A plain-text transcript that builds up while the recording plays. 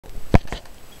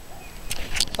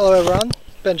Hello everyone,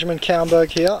 Benjamin Cowenberg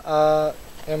here,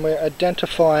 and we're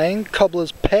identifying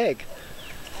Cobbler's peg.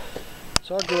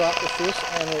 So I grew up with this,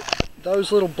 and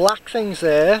those little black things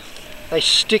there, they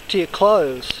stick to your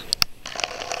clothes.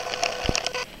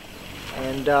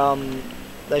 And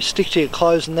they stick to your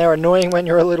clothes, and they're annoying when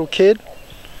you're a little kid,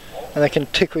 and they can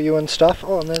tickle you and stuff.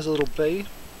 Oh, and there's a little bee.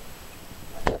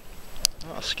 Oh,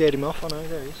 I scared him off. I know,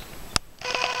 there he is.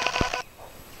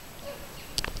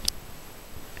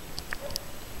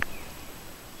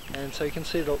 And so you can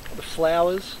see the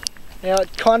flowers. Now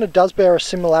it kind of does bear a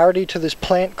similarity to this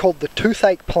plant called the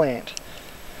toothache plant.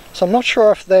 So I'm not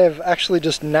sure if they've actually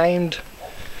just named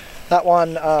that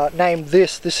one, named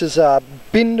this. This is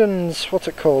Bindens, what's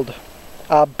it called?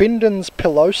 Bindens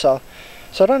Spilosa.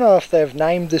 So I don't know if they've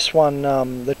named this one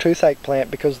the toothache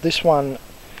plant, because this one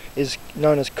is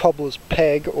known as Cobbler's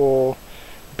peg or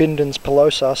Bindens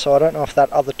Spilosa. So I don't know if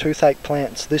that other toothache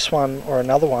plant's this one or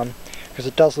another one, because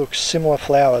it does look similar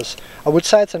flowers. I would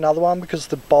say it's another one because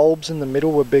the bulbs in the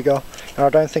middle were bigger, and I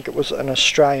don't think it was an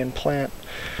Australian plant.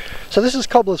 So this is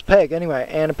Cobbler's peg anyway,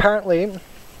 and apparently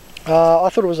I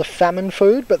thought it was a famine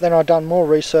food, but then I've done more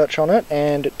research on it,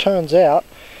 and it turns out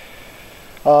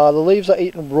the leaves are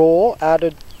eaten raw,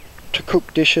 added to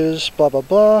cooked dishes, blah blah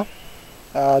blah,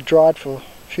 dried for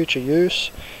future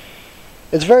use.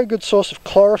 It's a very good source of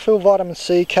chlorophyll, vitamin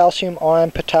C, calcium,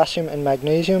 iron, potassium and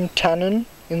magnesium, tannin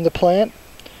in the plant,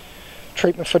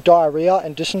 treatment for diarrhea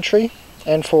and dysentery,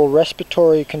 and for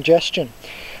respiratory congestion.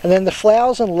 And then the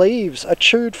flowers and leaves are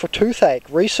chewed for toothache.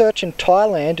 Research in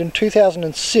Thailand in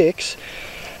 2006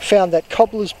 found that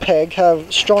Cobbler's peg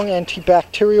have strong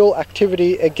antibacterial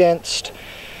activity against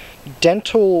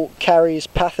dental caries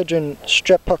pathogen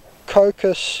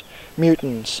Streptococcus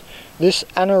mutans. This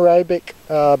anaerobic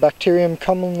bacterium,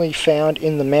 commonly found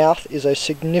in the mouth, is a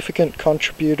significant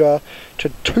contributor to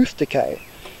tooth decay.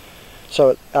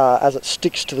 So as it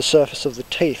sticks to the surface of the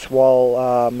teeth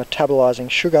while metabolizing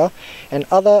sugar and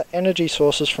other energy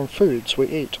sources from foods we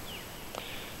eat.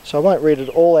 So I won't read it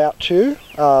all out to you.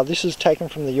 This is taken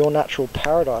from the Your Natural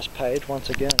Paradise page once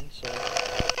again. So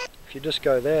if you just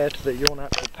go there to the Your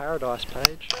Natural Paradise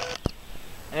page,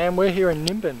 and we're here in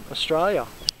Nimbin, Australia.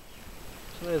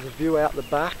 So there's a view out the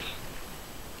back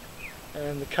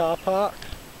and the car park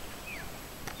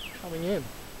coming in.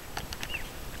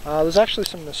 There's actually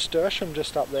some nasturtium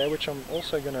just up there, which I'm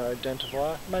also going to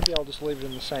identify. Maybe I'll just leave it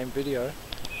in the same video.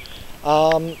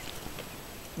 But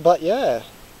yeah,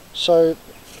 so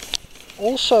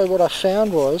also what I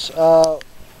found was, it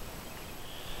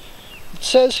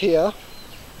says here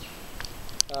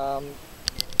that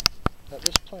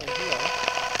this plant here,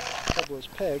 Cobbler's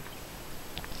peg,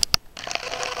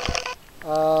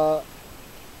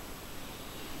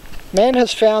 man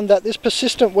has found that this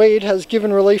persistent weed has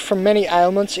given relief from many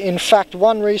ailments. In fact,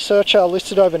 one researcher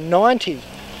listed over 90,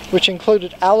 which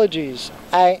included allergies,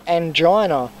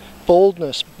 angina,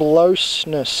 baldness,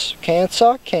 bloatness,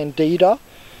 cancer, candida,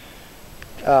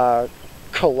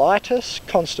 colitis,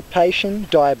 constipation,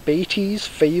 diabetes,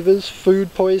 fevers,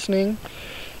 food poisoning,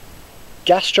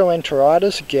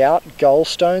 gastroenteritis, gout,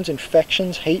 gallstones,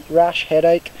 infections, heat rash,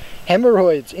 headache,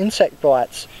 hemorrhoids, insect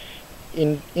bites,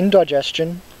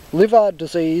 indigestion, liver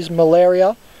disease,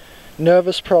 malaria,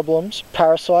 nervous problems,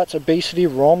 parasites, obesity,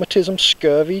 rheumatism,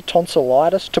 scurvy,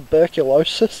 tonsillitis,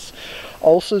 tuberculosis,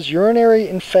 ulcers, urinary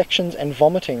infections and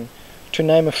vomiting, to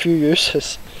name a few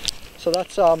uses. So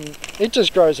that's it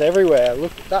just grows everywhere.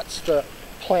 Look, that's the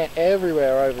plant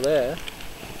everywhere over there.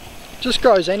 Just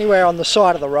grows anywhere on the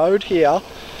side of the road here.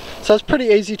 So it's pretty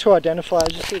easy to identify.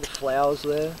 You see the flowers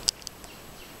there.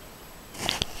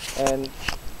 And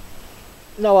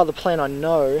no other plant I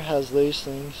know has these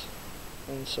things,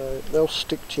 and so they'll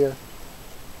stick to your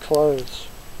clothes.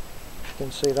 You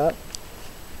can see that.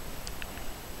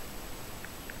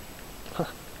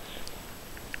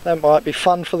 That might be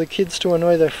fun for the kids to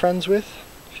annoy their friends with,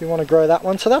 if you want to grow that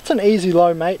one. So that's an easy,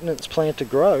 low maintenance plant to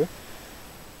grow,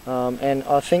 and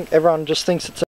I think everyone just thinks it's